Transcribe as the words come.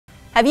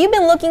Have you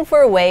been looking for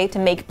a way to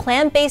make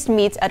plant-based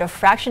meats at a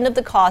fraction of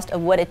the cost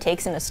of what it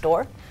takes in a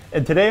store?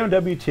 And today on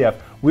WTF,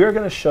 we are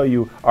going to show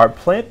you our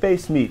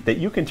plant-based meat that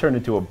you can turn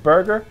into a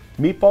burger,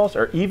 meatballs,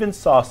 or even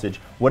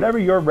sausage. Whatever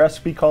your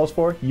recipe calls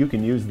for, you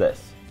can use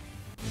this.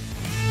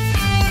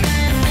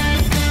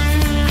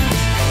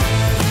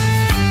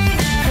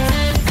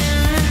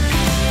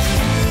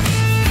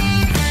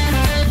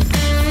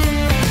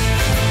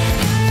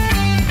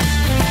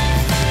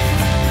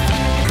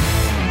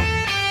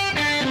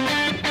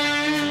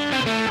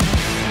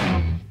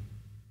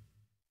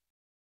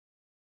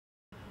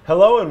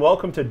 Hello and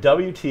welcome to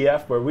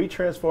WTF, where we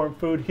transform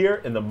food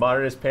here in the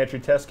Modernist Pantry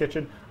Test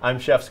Kitchen. I'm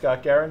Chef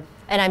Scott Guerin.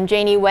 And I'm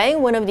Janie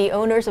Wang, one of the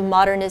owners of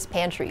Modernist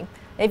Pantry.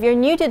 If you're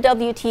new to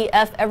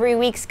WTF, every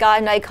week Scott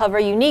and I cover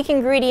unique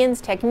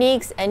ingredients,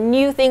 techniques, and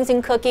new things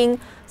in cooking.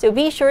 So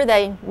make sure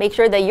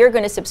that you're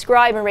going to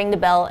subscribe and ring the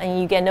bell and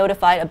you get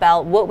notified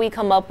about what we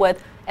come up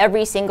with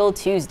every single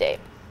Tuesday.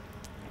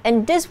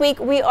 And this week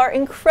we are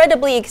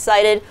incredibly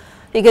excited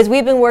because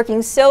we've been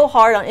working so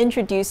hard on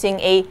introducing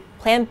a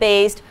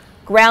plant-based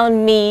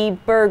ground meat,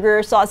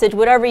 burger, sausage,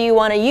 whatever you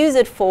want to use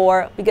it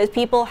for, because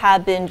people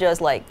have been just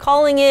like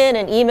calling in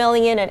and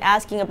emailing in and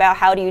asking about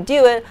how do you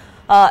do it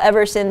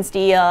ever since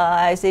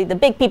the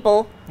big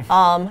people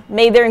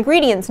made their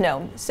ingredients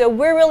known. So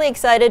we're really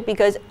excited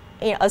because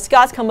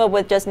Scott's come up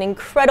with just an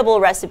incredible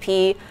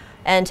recipe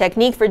and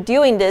technique for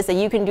doing this that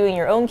you can do in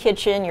your own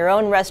kitchen, your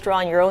own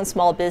restaurant, your own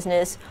small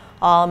business.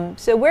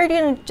 So we're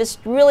going to just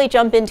really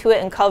jump into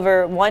it and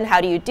cover, one,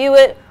 how do you do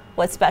it,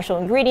 what special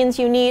ingredients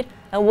you need,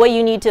 and what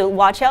you need to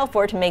watch out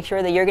for to make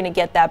sure that you're going to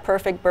get that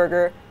perfect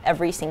burger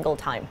every single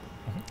time.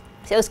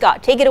 So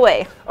Scott, take it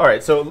away. All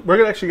right, so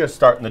we're actually going to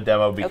start in the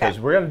demo because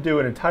we're going to do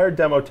an entire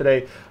demo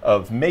today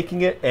of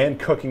making it and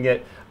cooking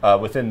it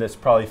within this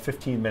probably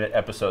 15-minute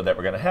episode that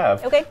we're going to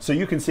have. Okay. So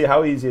you can see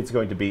how easy it's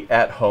going to be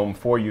at home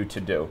for you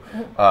to do.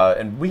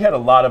 And we had a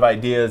lot of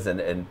ideas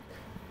and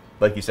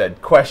like you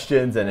said,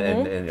 questions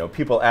and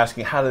people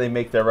asking how do they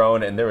make their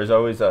own, and there was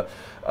always a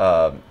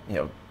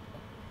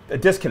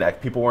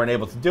disconnect. People weren't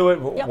able to do it.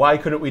 Yep. Why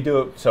couldn't we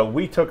do it? So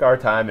we took our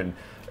time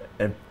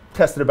and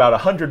tested about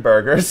 100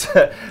 burgers,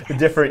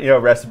 different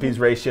recipes,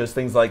 ratios,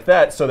 things like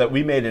that, so that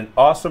we made an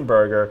awesome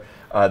burger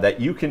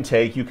that you can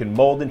take, you can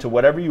mold into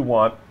whatever you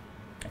want.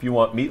 If you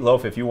want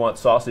meatloaf, if you want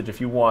sausage, if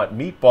you want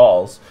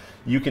meatballs,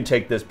 you can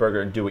take this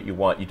burger and do what you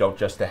want. You don't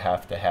just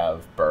have to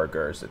have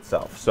burgers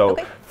itself. So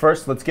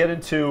first, let's get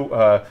into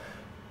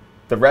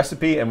the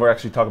recipe, and we're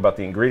actually talking about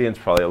the ingredients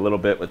probably a little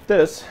bit with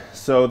this.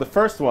 So the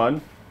first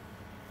one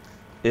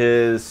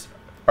is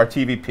our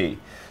TVP.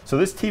 So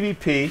this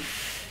TVP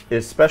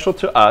is special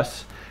to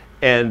us,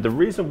 and the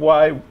reason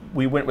why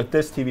we went with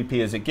this TVP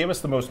is it gave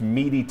us the most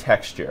meaty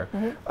texture.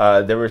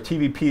 There were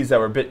TVPs that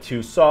were a bit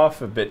too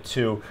soft, a bit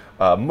too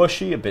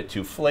mushy, a bit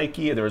too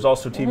flaky. There was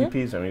also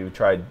TVPs, I mean, we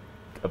tried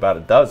about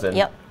a dozen.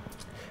 Yep.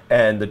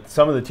 And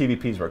some of the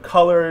TVPs were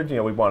colored.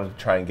 We wanted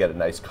to try and get a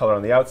nice color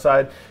on the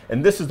outside.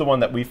 And this is the one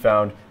that we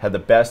found had the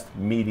best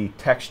meaty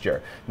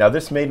texture. Now,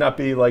 this may not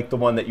be like the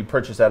one that you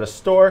purchase at a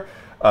store.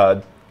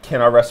 Can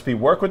our recipe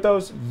work with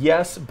those?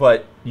 Yes,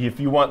 but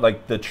if you want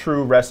like the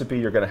true recipe,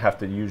 you're going to have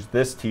to use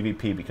this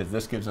TVP because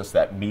this gives us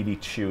that meaty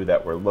chew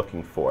that we're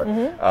looking for.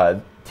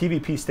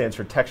 TVP stands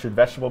for textured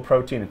vegetable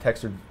protein, and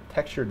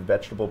textured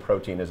vegetable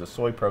protein is a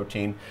soy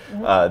protein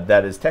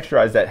that is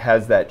texturized, that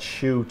has that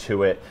chew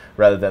to it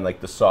rather than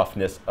like the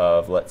softness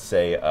of, let's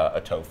say, a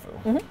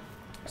tofu.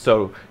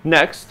 So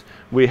next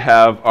we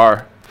have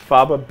our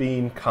faba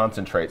bean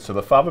concentrate. So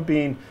the faba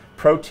bean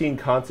protein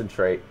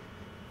concentrate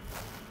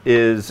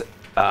is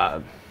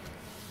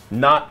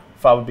not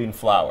faba bean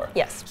flour.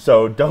 Yes.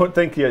 So don't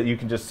think you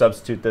can just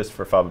substitute this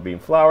for faba bean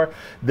flour.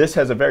 This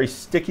has a very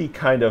sticky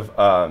kind of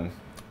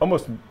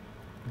almost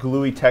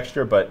gluey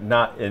texture, but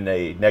not in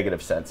a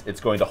negative sense. It's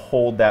going to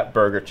hold that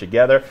burger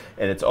together,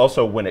 and it's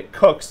also, when it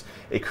cooks,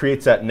 it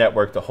creates that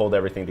network to hold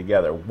everything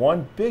together.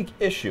 One big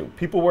issue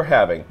people were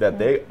having that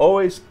they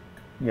always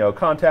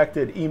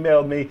contacted,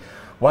 emailed me,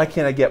 why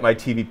can't I get my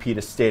TVP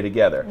to stay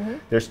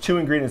together? There's two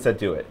ingredients that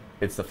do it.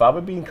 It's the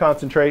faba bean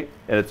concentrate,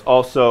 and it's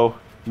also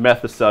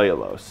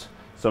methicellulose.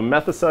 So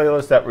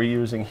methicellulose that we're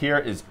using here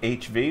is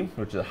HV,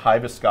 which is a high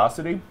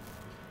viscosity.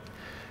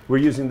 We're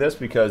using this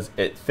because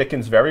it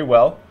thickens very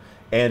well,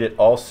 and it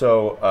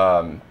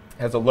also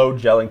has a low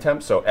gelling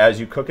temp. So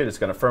as you cook it, it's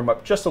going to firm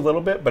up just a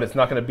little bit, but it's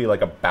not going to be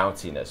like a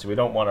bounciness. We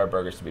don't want our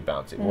burgers to be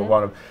bouncy. We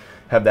want to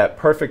have that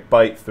perfect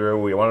bite through.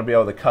 We want to be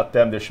able to cut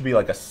them. There should be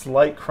like a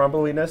slight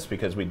crumbliness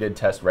because we did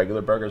test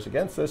regular burgers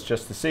against this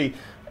just to see,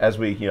 as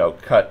we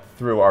cut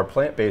through our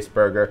plant-based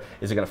burger,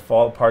 is it going to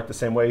fall apart the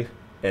same way?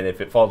 And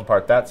if it falls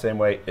apart that same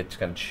way, it's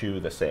going to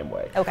chew the same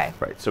way. Okay.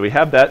 Right. So we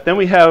have that. Then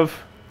we have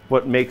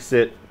what makes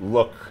it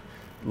look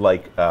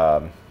like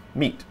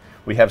meat.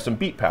 We have some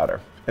beet powder,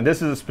 and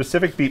this is a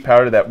specific beet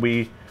powder that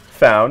we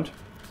found.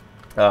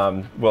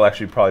 We'll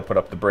actually probably put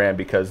up the brand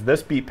because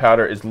this beet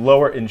powder is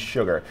lower in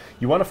sugar.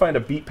 You want to find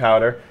a beet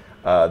powder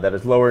that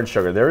is lower in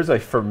sugar. There is a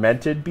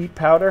fermented beet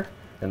powder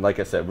And like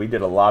I said, we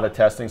did a lot of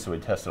testing, so we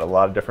tested a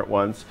lot of different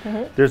ones.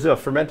 There's a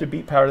fermented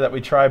beet powder that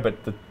we tried,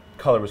 but the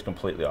color was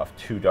completely off,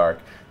 too dark.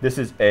 This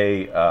is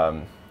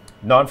a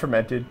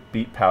non-fermented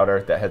beet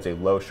powder that has a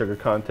low sugar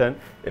content.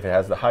 If it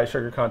has the high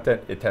sugar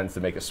content, it tends to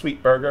make a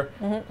sweet burger,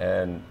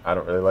 and I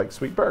don't really like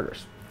sweet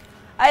burgers.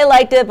 I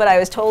liked it, but I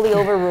was totally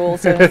overruled,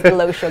 so it's the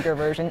low sugar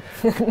version.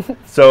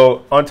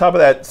 So on top of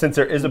that, since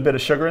there is a bit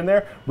of sugar in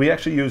there, we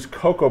actually use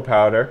cocoa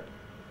powder,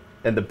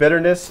 and the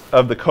bitterness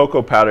of the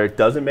cocoa powder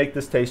doesn't make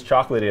this taste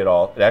chocolatey at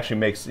all. It actually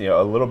makes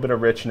a little bit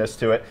of richness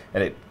to it,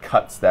 and it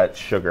cuts that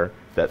sugar,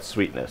 that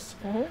sweetness.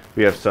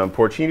 We have some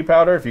porcini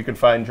powder. If you can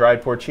find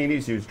dried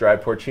porcinis, use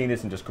dried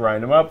porcinis and just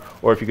grind them up.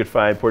 Or if you could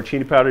find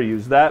porcini powder,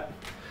 use that.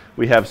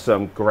 We have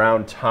some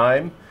ground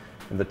thyme,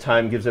 and the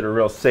thyme gives it a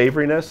real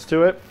savoriness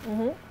to it.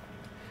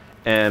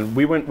 And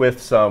we went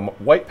with some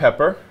white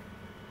pepper.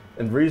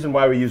 And the reason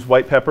why we use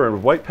white pepper,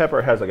 and white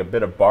pepper has like a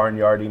bit of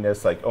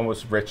barnyardiness, like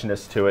almost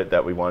richness to it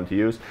that we wanted to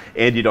use.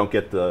 And you don't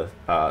get the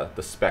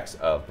specks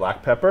of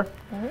black pepper.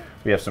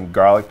 We have some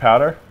garlic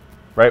powder.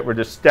 Right, we're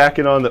just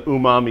stacking on the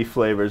umami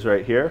flavors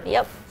right here.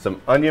 Yep. Some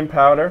onion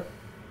powder,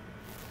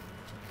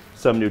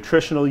 some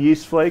nutritional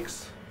yeast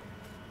flakes,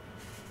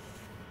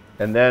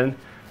 and then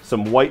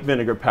some white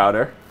vinegar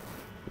powder,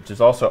 which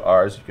is also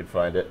ours. You can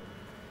find it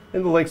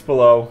in the links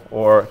below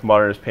or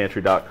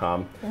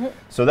modernistpantry.com.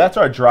 So that's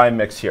our dry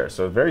mix here.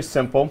 So very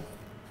simple.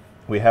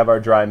 We have our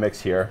dry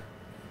mix here.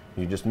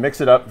 You just mix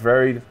it up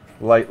very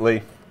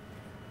lightly.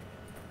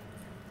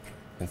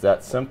 It's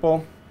that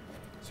simple,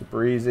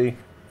 super easy.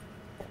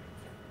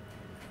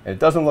 And it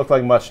doesn't look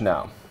like much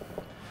now.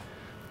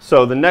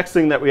 So the next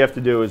thing that we have to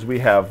do is we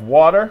have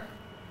water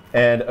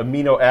and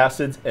amino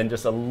acids and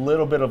just a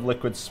little bit of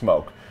liquid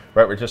smoke.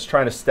 Right, we're just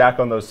trying to stack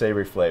on those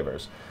savory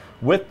flavors.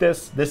 With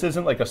this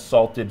isn't like a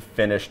salted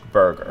finished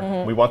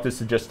burger. We want this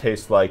to just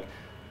taste like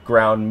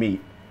ground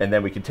meat. And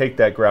then we can take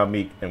that ground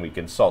meat and we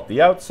can salt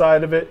the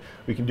outside of it.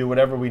 We can do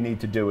whatever we need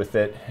to do with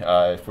it.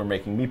 If we're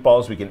making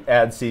meatballs, we can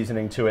add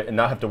seasoning to it and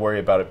not have to worry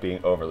about it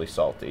being overly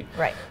salty.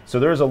 Right. So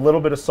there is a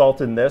little bit of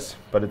salt in this,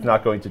 but it's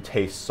not going to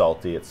taste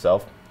salty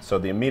itself. So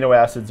the amino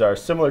acids are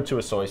similar to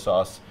a soy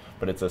sauce,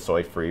 but it's a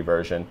soy-free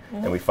version.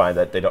 And we find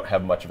that they don't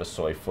have much of a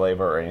soy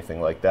flavor or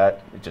anything like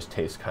that. It just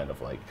tastes kind of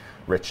like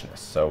richness.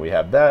 So we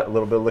have that, a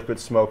little bit of liquid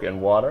smoke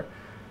and water.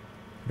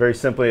 Very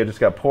simply, I just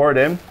got to pour it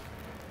in.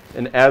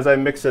 And as I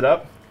mix it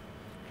up,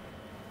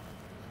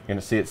 you're going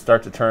to see it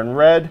start to turn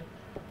red.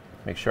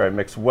 Make sure I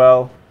mix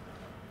well.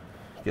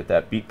 Get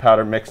that beet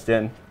powder mixed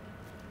in.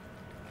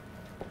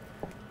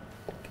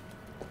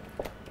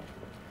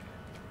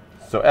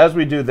 So as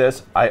we do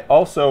this, I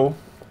also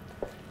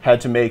had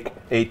to make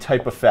a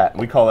type of fat.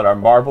 We call it our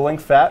marbling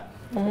fat.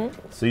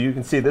 So you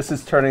can see this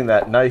is turning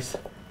that nice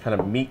kind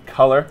of meat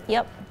color.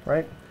 Yep.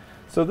 Right?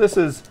 So this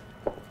is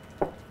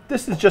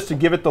just to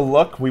give it the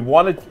look. We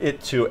wanted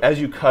it to, as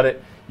you cut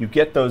it, you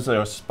get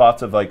those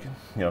spots of like,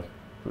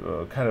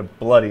 kind of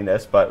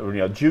bloodiness, but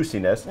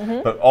juiciness,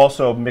 but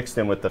also mixed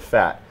in with the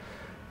fat.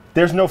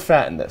 There's no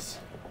fat in this,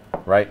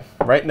 right?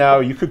 Right now,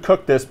 you could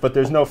cook this, but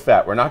there's no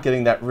fat. We're not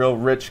getting that real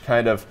rich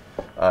kind of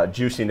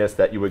juiciness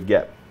that you would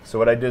get. So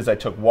what I did is I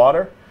took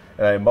water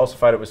and I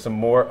emulsified it with some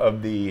more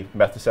of the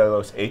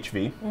methicellulose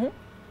HV.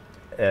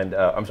 And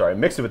I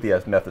mixed it with the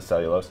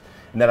methicellulose,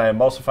 and then I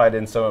emulsified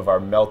in some of our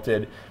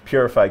melted,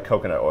 purified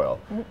coconut oil.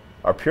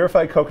 Our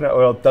purified coconut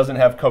oil doesn't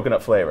have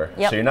coconut flavor,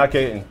 so you're not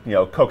getting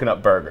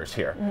coconut burgers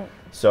here.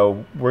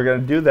 So we're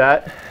going to do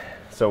that.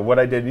 So what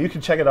I did, you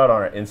can check it out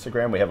on our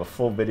Instagram. We have a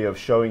full video of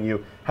showing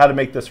you how to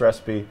make this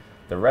recipe.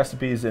 The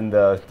recipe is in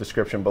the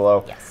description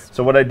below.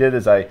 So what I did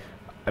is I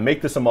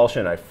make this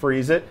emulsion, I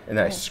freeze it, and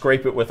then I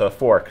scrape it with a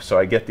fork. So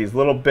I get these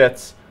little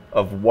bits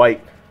of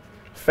white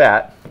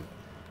fat.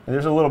 And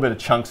there's a little bit of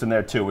chunks in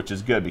there too, which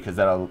is good because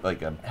that'll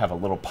have a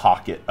little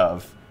pocket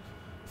of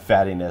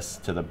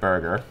fattiness to the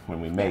burger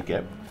when we make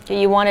it. So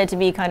you want it to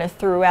be kind of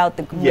throughout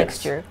the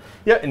mixture.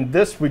 Yeah, and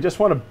this we just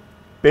want to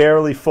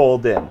barely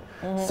fold in.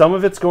 Some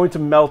of it's going to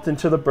melt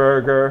into the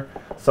burger.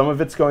 Some of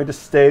it's going to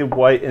stay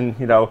white and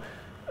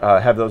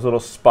have those little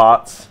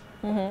spots.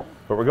 But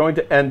we're going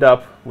to end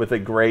up with a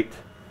great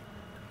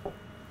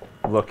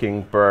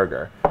looking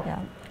burger. Yeah.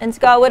 And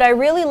Scott, what I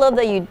really love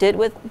that you did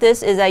with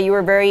this is that you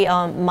were very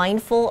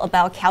mindful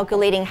about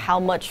calculating how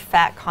much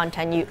fat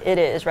content it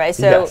is, right?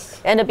 So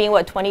it ended up being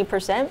what,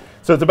 20%?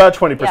 So it's about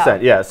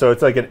 20%, yeah. So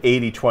it's like an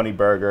 80-20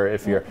 burger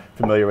if you're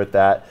familiar with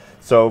that.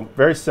 So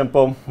very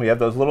simple. We have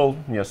those little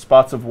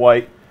spots of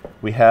white.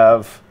 We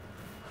have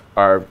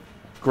our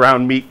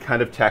ground meat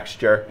kind of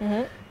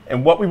texture.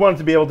 And what we wanted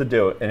to be able to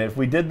do, and if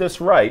we did this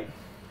right,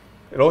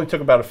 it only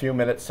took about a few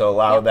minutes to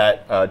allow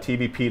that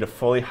TVP to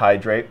fully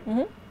hydrate.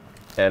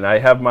 And I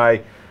have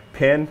my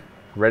pan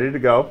ready to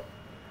go.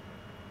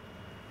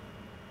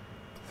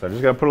 So I'm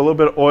just going to put a little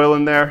bit of oil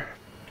in there.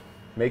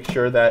 Make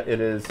sure that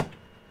it is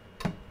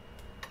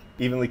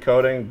evenly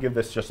coating. Give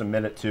this just a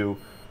minute to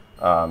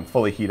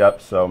fully heat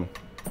up, so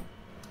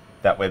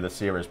that way the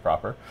sear is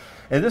proper.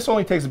 And this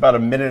only takes about a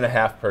minute and a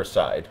half per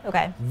side.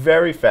 Okay.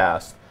 Very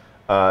fast.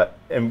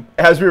 And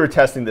as we were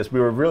testing this, we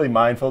were really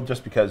mindful,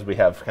 just because we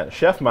have kind of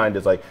chef mind,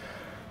 is like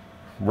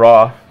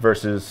raw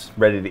versus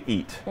ready to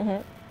eat.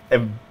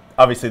 And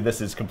obviously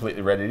this is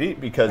completely ready to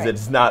eat because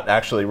it's not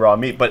actually raw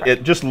meat, but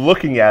it just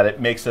looking at it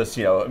makes us,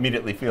 you know,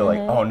 immediately feel like,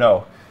 oh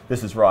no,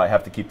 this is raw. I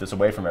have to keep this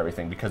away from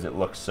everything because it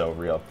looks so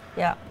real.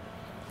 Yeah.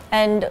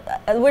 And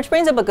which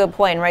brings up a good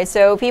point, right?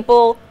 So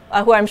people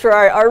who I'm sure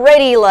are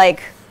already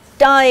like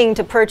dying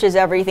to purchase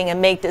everything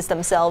and make this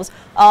themselves.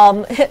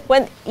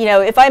 When, you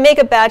know, if I make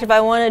a batch, if I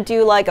want to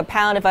do like a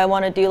pound, if I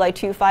want to do like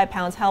 2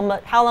 5-pounds,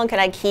 how long can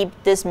I keep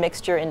this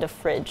mixture in the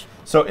fridge?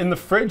 So in the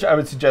fridge, I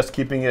would suggest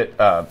keeping it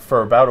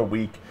for about a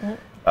week.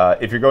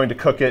 If you're going to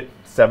cook it,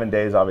 7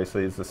 days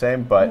obviously is the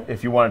same, but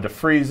if you wanted to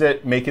freeze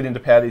it, make it into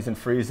patties and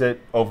freeze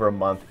it, over a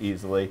month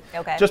easily.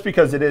 Okay. Just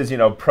because it is, you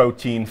know,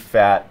 protein,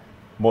 fat,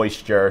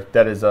 moisture,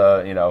 that is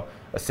a, you know,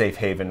 a safe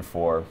haven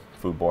for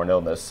foodborne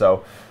illness.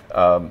 So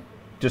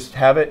just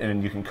have it,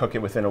 and you can cook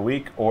it within a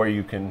week, or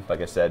you can,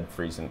 like I said,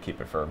 freeze and keep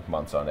it for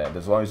months on end.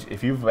 As long as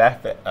if you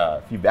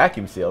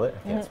vacuum seal it,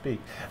 I can't speak.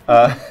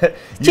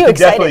 You can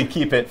definitely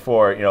keep it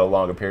for, you know,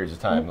 longer periods of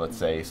time. Let's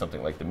say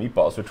something like the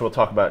meatballs, which we'll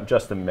talk about in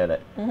just a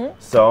minute.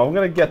 So I'm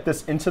going to get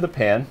this into the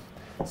pan.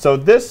 So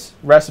this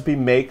recipe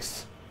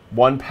makes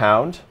 1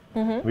 pound.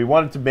 We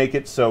wanted to make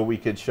it so we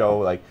could show,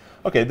 like,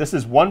 okay, this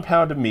is 1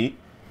 pound of meat.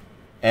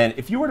 And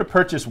if you were to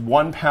purchase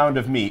 1 pound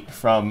of meat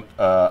from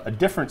a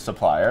different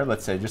supplier,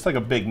 let's say just like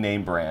a big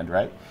name brand,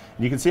 right?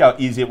 And you can see how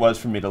easy it was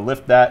for me to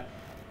lift that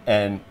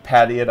and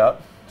patty it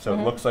up so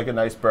it looks like a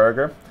nice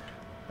burger.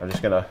 I'm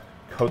just going to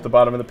coat the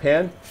bottom of the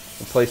pan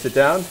and place it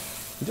down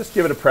and just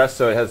give it a press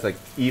so it has like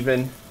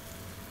even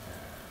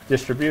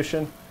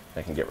distribution.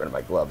 I can get rid of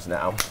my gloves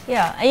now.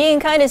 Yeah, and you can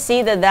kind of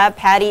see that that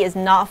patty is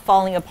not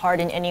falling apart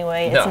in any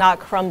way. It's not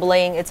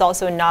crumbling. It's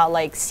also not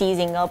like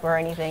seizing up or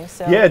anything.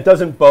 So yeah, it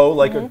doesn't bow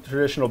like a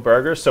traditional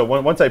burger. So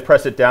once I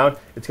press it down,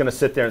 it's going to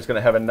sit there and it's going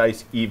to have a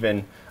nice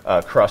even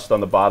crust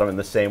on the bottom, and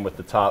the same with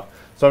the top.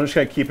 So I'm just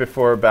going to keep it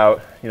for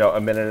about, you know,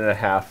 1.5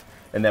 minutes,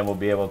 and then we'll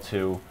be able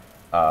to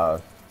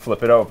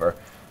flip it over.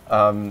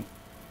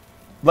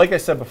 Like I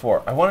said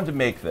before, I wanted to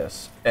make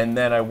this, and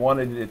then I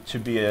wanted it to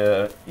be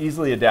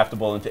easily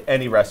adaptable into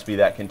any recipe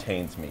that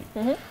contains meat.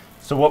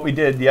 So what we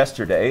did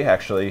yesterday,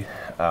 actually,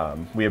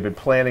 we have been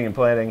planning and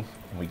planning,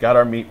 and we got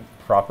our meat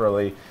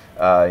properly,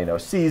 you know,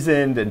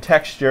 seasoned and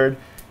textured.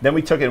 Then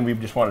we took it and we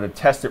just wanted to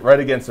test it right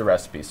against the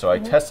recipe. So I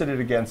tested it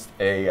against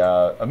a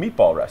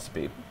meatball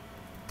recipe.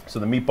 So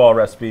the meatball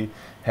recipe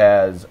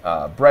has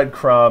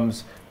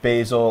breadcrumbs,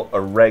 basil,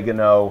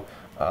 oregano,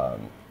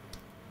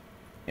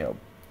 you know,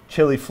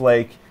 chili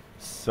flake.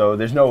 So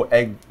there's no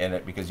egg in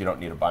it because you don't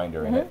need a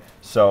binder in it.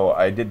 So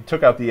I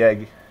took out the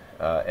egg,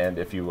 and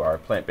if you are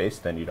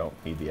plant-based, then you don't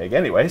need the egg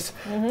anyways.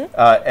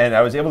 And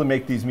I was able to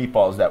make these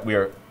meatballs that we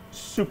are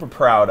super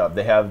proud of.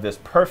 They have this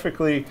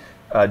perfectly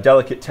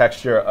delicate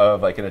texture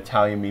of like an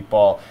Italian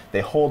meatball.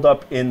 They hold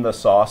up in the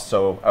sauce,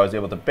 so I was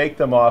able to bake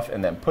them off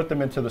and then put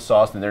them into the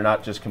sauce, and they're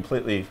not just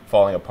completely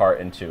falling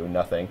apart into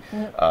nothing.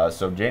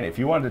 So Janie, if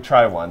you wanted to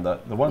try one, the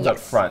ones up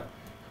front,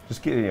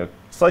 just get, you know,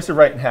 slice it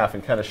right in half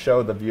and kind of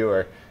show the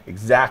viewer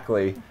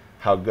exactly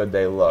how good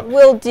they look.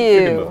 Will do. You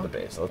can move the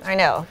basil. I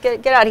know.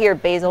 Get out of here,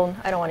 basil.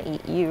 I don't want to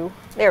eat you.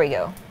 There we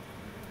go.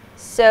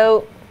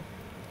 So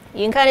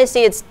you can kind of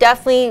see it's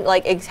definitely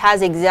like it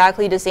has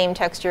exactly the same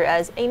texture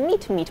as a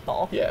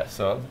meatball. Yeah.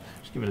 So I'll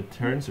just give it a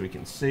turn so we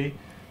can see.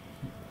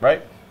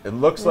 Right. It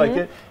looks like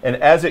it, and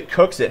as it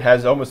cooks, it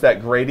has almost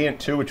that gradient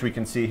too, which we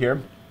can see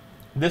here.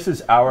 This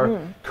is our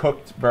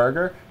cooked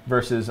burger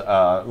versus,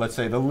 let's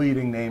say, the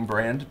leading name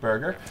brand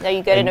burger. Now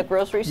you get in a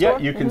grocery store? Yeah,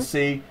 you can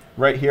see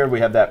right here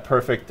we have that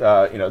perfect,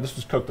 you know, this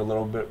was cooked a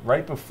little bit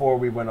right before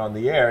we went on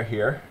the air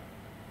here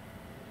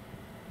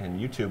in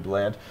YouTube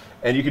land.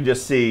 And you can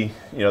just see,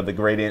 you know, the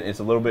gradient is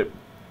a little bit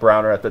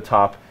browner at the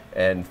top,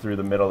 and through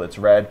the middle it's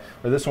red.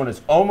 Where this one is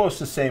almost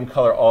the same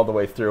color all the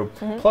way through.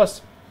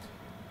 Plus,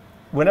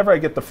 whenever I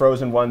get the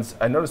frozen ones,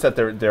 I notice that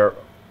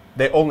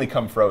they only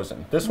come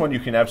frozen. This one you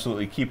can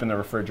absolutely keep in the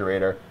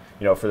refrigerator,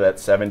 you know, for that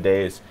 7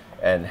 days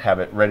and have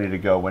it ready to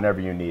go whenever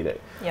you need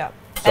it. Yeah.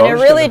 So and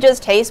it really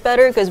just tastes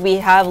better because we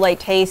have like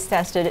taste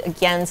tested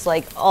against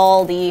like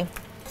all the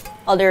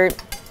other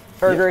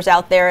burgers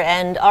out there,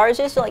 and ours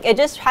just like, it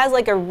just has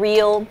like a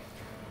real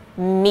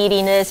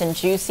meatiness and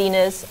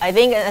juiciness. I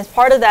think as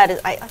part of that is,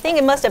 I think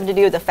it must have to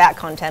do with the fat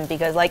content,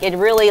 because like it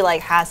really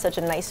like has such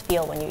a nice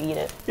feel when you eat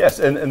it. Yes,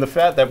 and the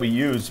fat that we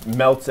use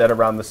melts at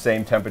around the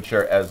same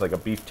temperature as like a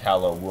beef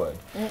tallow would.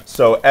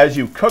 So as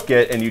you cook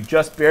it and you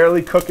just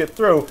barely cook it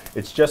through,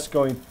 it's just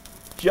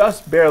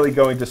barely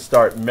going to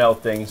start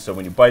melting. So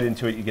when you bite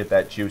into it, you get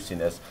that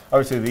juiciness.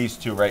 Obviously these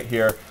two right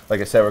here, like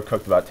I said, were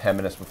cooked about 10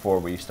 minutes before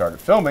we started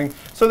filming.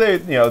 So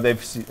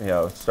they've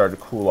started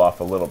to cool off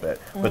a little bit.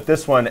 But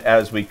this one,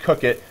 as we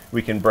cook it,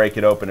 we can break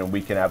it open and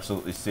we can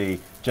absolutely see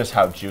just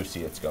how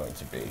juicy it's going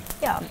to be.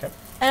 Yeah. Okay.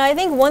 And I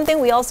think one thing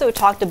we also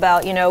talked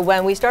about, you know,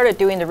 when we started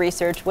doing the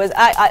research was,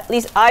 at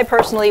least I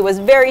personally was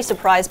very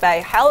surprised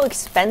by how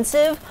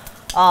expensive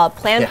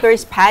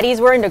plant-based patties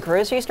were in the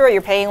grocery store,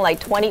 you're paying like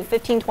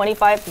 $15, $25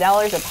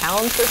 a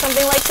pound for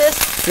something like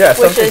this. Yeah,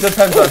 so it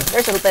depends on.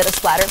 There's a bit of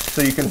splatter.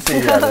 So you can see,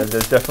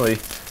 there's definitely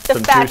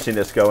some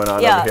juiciness going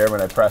on over here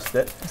when I pressed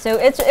it. So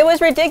it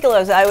was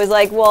ridiculous. I was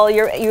like, well,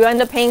 you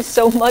end up paying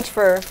so much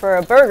for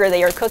a burger that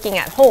you're cooking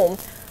at home.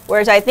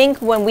 Whereas I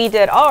think when we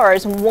did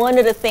ours, one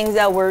of the things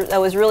that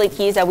was really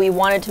key is that we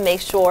wanted to make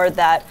sure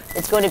that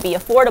it's going to be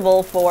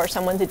affordable for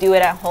someone to do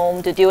it at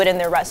home, to do it in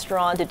their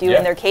restaurant, to do it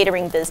in their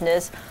catering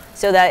business,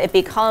 so that it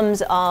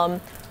becomes not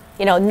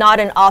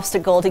an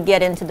obstacle to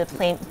get into the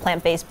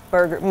plant-based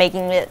burger,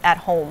 making it at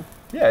home.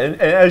 Yeah, and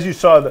as you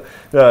saw,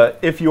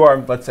 if you are,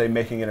 let's say,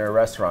 making it in a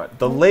restaurant,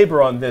 the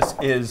labor on this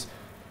is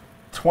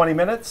 20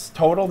 minutes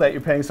total that you're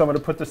paying someone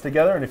to put this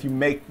together, and if you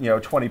make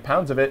 20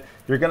 pounds of it,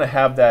 you're going to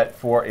have that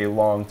for a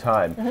long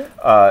time.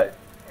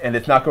 And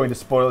it's not going to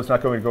spoil, it's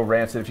not going to go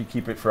rancid if you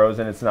keep it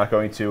frozen, it's not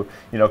going to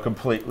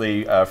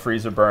completely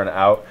freeze or burn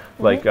out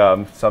like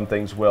some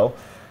things will.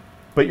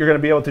 But you're going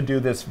to be able to do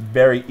this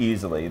very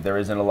easily. There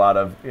isn't a lot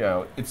of,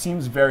 it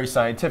seems very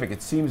scientific.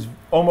 It seems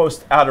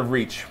almost out of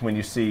reach when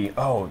you see,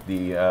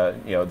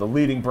 the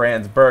leading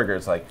brand's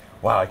burgers, like,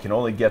 wow, I can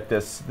only get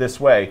this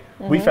way.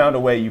 We found a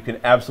way you can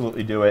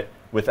absolutely do it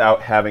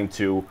without having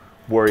to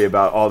worry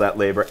about all that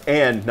labor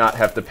and not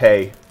have to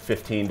pay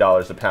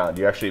 $15 a pound.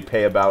 You actually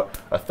pay about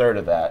a third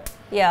of that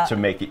to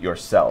make it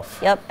yourself.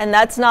 Yep, and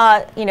that's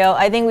not,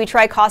 I think we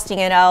try costing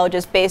it out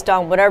just based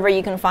on whatever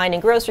you can find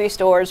in grocery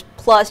stores,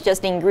 plus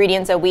just the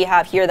ingredients that we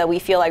have here that we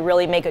feel like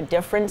really make a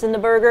difference in the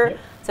burger. Yep.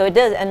 So it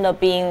does end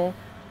up being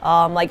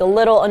like a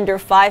little under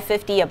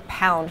 $5.50 a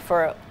pound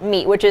for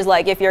meat, which is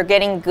like if you're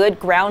getting good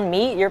ground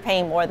meat, you're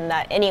paying more than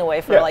that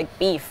anyway for like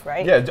beef,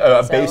 right? Yeah,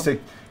 a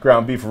basic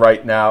ground beef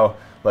right now,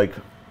 like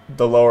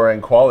the lower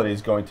end quality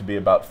is going to be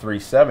about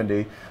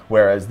 $3.70,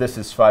 whereas this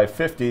is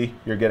 $5.50.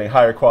 You're getting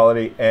higher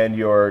quality, and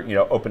you're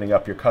opening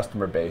up your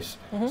customer base.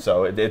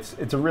 So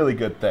it's a really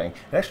good thing.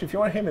 And actually, if you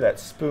want to hand me that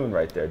spoon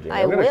right there, Janie,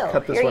 I'm going to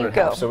cut this one in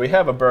half. So we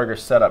have a burger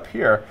set up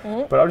here,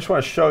 but I just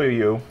want to show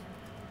you,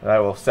 and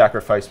I will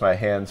sacrifice my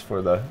hands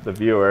for the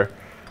viewer.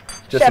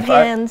 Just Chef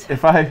hands.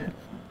 If I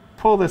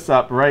pull this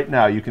up right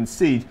now, you can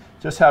see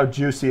just how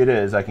juicy it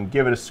is. I can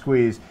give it a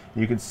squeeze.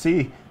 You can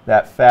see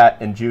that fat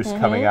and juice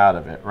coming out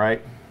of it,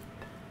 right?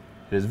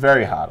 It is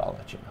very hot, I'll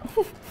let you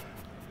know.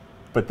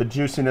 But the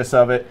juiciness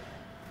of it,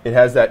 it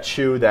has that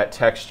chew, that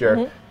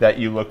texture that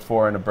you look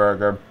for in a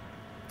burger,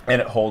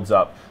 and it holds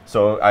up.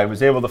 So I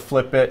was able to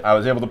flip it. I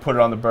was able to put it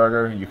on the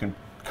burger. You can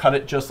cut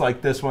it just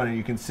like this one, and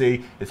you can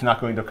see it's not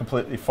going to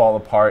completely fall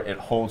apart. It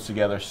holds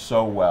together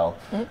so well.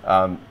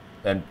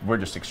 And we're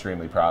just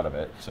extremely proud of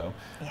it. So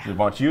we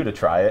want you to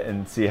try it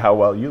and see how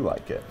well you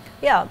like it.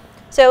 Yeah.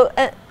 So,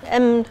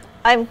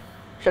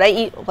 should I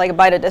eat like a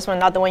bite of this one,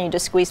 not the one you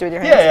just squeeze with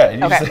your hands?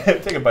 Yeah. You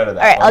just take a bite of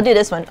that. All right, I'll do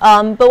this one.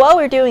 But while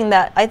we're doing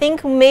that, I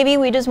think maybe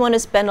we just want to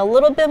spend a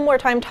little bit more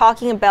time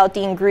talking about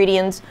the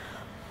ingredients,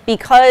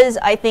 because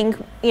I think,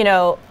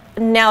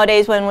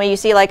 nowadays when you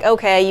see like,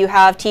 okay, you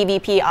have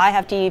TVP, I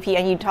have TVP,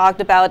 and you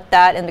talked about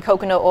that in the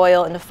coconut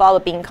oil and the fava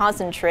bean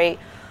concentrate,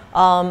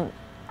 and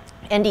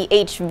the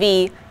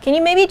HV. Can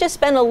you maybe just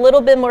spend a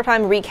little bit more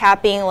time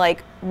recapping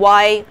like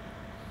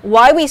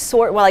why we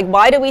sort,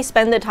 why do we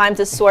spend the time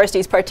to source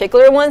these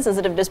particular ones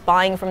instead of just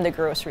buying from the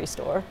grocery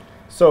store?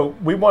 So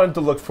we wanted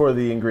to look for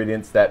the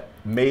ingredients that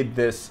made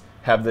this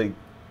have the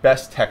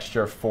best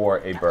texture for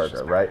a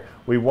burger, right?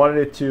 We wanted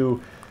it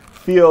to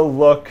feel,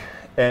 look,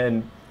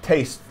 and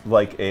taste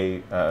like a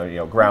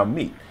ground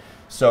meat.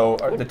 So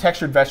the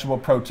textured vegetable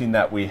protein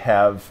that we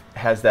have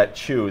has that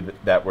chew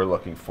that we're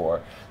looking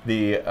for.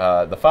 The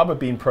fava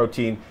bean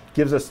protein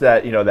gives us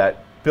that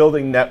that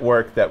building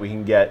network that we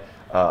can get.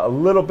 A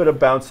little bit of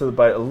bounce to the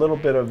bite, a little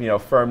bit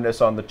of firmness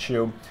on the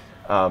chew,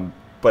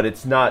 but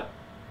it's not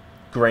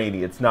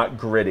grainy, it's not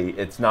gritty,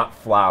 it's not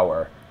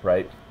flour,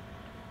 right?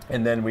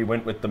 And then we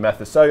went with the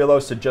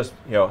methicellulose to just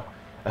a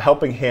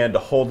helping hand to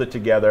hold it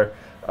together,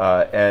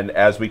 and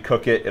as we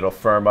cook it, it'll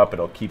firm up,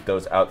 it'll keep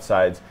those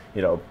outsides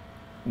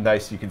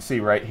nice. You can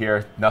see right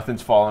here,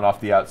 nothing's falling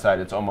off the outside,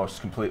 it's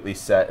almost completely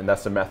set, and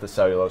that's the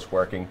methicellulose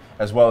working,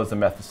 as well as the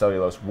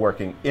methicellulose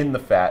working in the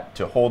fat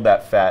to hold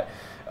that fat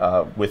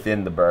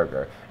within the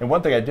burger. And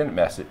one thing I didn't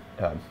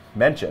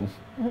mention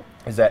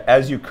is that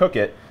as you cook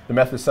it, the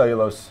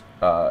methicellulose,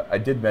 I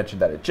did mention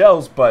that it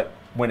gels, but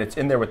when it's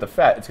in there with the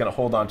fat, it's going to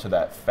hold on to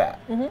that fat,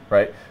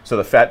 right? So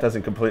the fat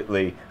doesn't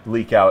completely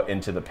leak out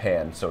into the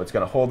pan. So it's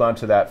going to hold on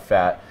to that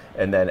fat,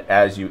 and then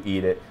as you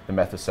eat it, the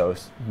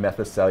methicellulose,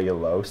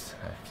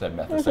 I said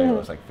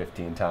methicellulose like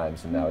 15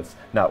 times, and now it's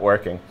not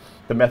working.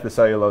 The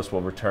methicellulose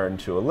will return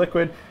to a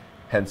liquid,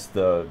 hence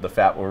the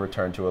fat will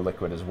return to a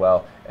liquid as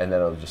well, and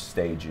then it'll just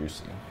stay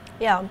juicy.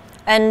 Yeah,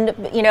 and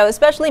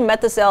especially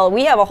Methicel,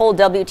 we have a whole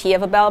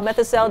WTF about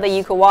Methicel that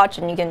you could watch,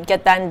 and you can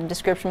get that in the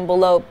description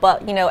below.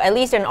 But at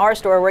least in our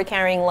store, we're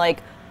carrying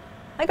like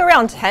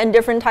around 10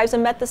 different types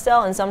of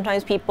Methicel, and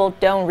sometimes people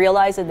don't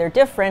realize that they're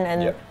different,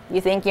 and you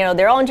think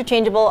they're all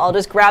interchangeable. I'll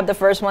just grab the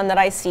first one that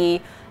I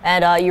see,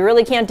 and you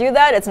really can't do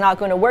that. It's not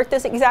going to work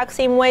this exact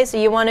same way. So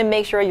you want to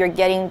make sure you're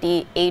getting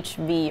the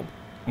HV.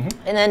 And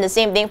then the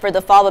same thing for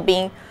the fava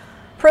bean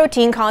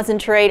protein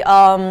concentrate.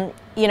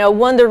 You know,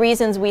 one of the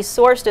reasons we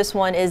sourced this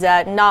one is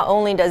that not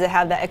only does it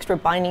have that extra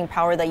binding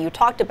power that you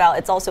talked about,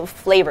 it's also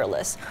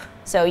flavorless.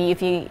 So if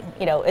you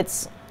know,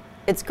 it's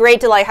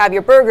great to like have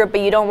your burger,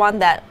 but you don't want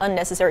that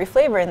unnecessary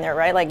flavor in there,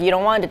 right? Like you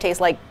don't want it to taste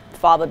like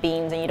fava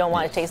beans, and you don't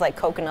want it to taste like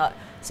coconut.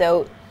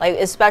 So like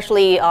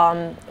especially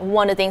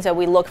one of the things that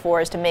we look for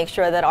is to make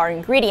sure that our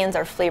ingredients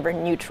are flavor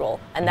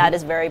neutral, and that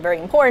is very, very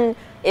important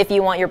if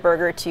you want your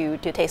burger to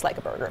taste like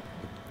a burger.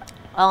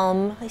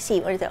 Let's see,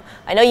 what is that?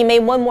 I know you made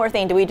one more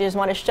thing. Do we just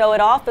want to show it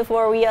off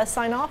before we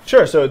sign off?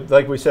 Sure. So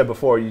like we said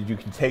before, you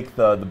can take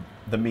the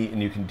meat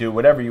and you can do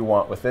whatever you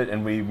want with it.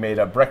 And we made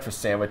a breakfast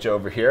sandwich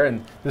over here.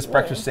 And this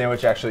breakfast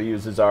sandwich actually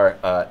uses our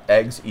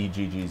eggs,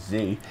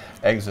 EGGZ,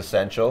 Eggs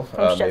Essential,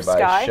 made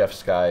by Chef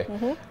Sky.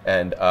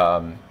 And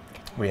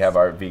we have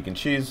our vegan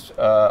cheese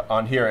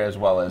on here, as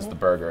well as the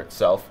burger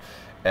itself.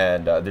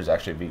 And there's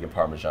actually vegan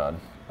Parmesan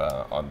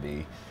on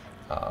the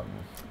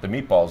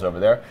meatballs over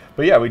there.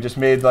 But yeah, we just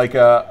made like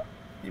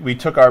we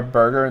took our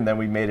burger and then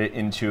we made it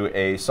into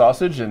a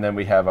sausage, and then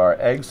we have our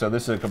eggs. So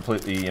this is a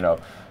completely, you know,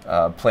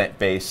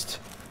 plant-based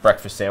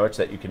breakfast sandwich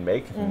that you can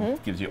make.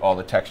 It gives you all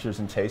the textures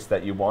and tastes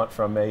that you want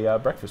from a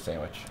breakfast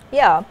sandwich.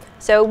 Yeah,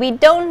 so we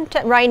don't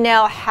right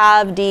now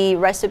have the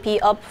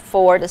recipe up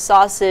for the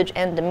sausage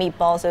and the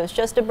meatball, so it's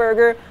just a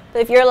burger.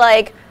 But if you're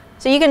like,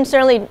 so you can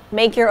certainly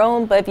make your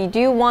own, but if you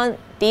do want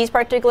these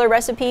particular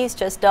recipes,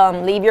 just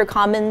leave your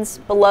comments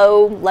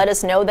below, let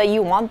us know that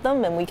you want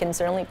them, and we can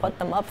certainly put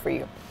them up for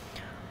you.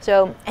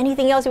 So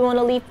anything else you want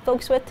to leave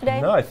folks with today?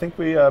 No, I think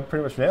we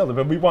pretty much nailed it,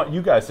 but we want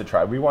you guys to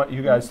try. We want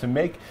you guys to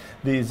make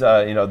these,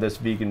 you know, this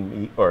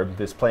vegan meat or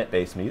this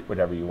plant-based meat,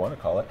 whatever you want to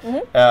call it.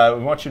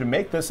 We want you to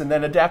make this and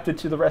then adapt it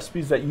to the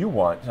recipes that you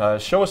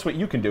want. Show us what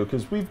you can do,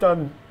 because we've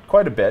done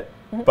quite a bit,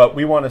 but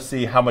we want to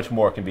see how much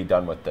more can be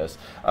done with this.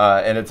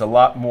 And it's a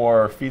lot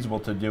more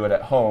feasible to do it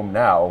at home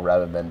now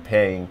rather than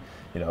paying,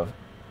 you know,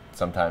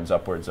 sometimes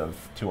upwards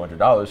of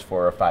 $200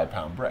 for a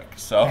 5-pound brick.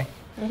 So.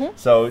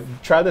 So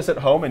try this at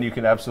home, and you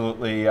can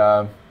absolutely,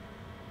 you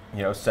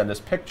know, send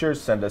us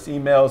pictures, send us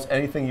emails,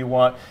 anything you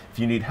want. If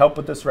you need help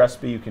with this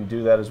recipe, you can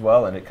do that as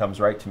well, and it comes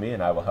right to me,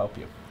 and I will help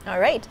you. All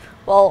right.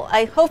 Well,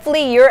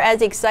 hopefully you're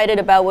as excited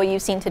about what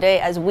you've seen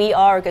today as we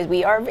are, because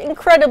we are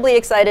incredibly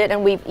excited,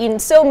 and we've eaten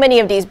so many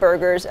of these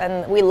burgers,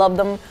 and we love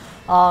them.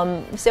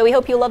 So we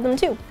hope you love them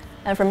too.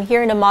 And from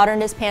here in the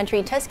Modernist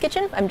Pantry Test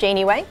Kitchen, I'm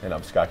Janie Wang. And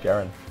I'm Scott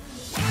Guerin.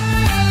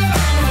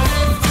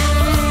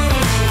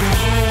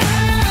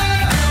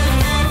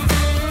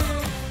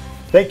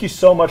 Thank you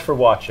so much for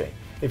watching.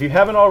 If you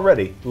haven't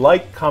already,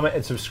 like, comment,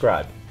 and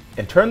subscribe.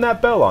 And turn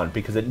that bell on,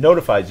 because it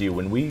notifies you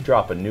when we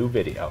drop a new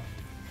video.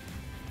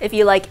 If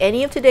you like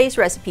any of today's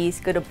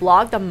recipes, go to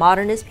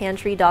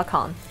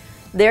blog.modernistpantry.com.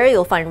 There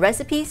you'll find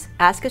recipes,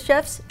 Ask a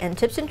Chefs, and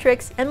tips and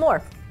tricks, and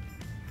more.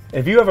 And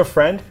if you have a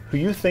friend who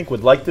you think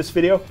would like this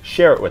video,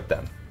 share it with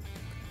them.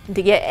 And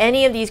to get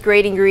any of these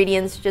great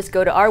ingredients, just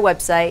go to our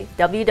website,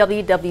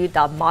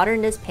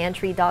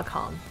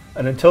 www.modernistpantry.com.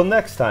 And until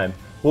next time,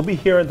 we'll be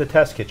here in the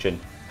Test Kitchen,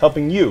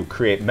 helping you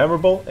create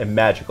memorable and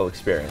magical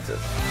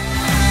experiences.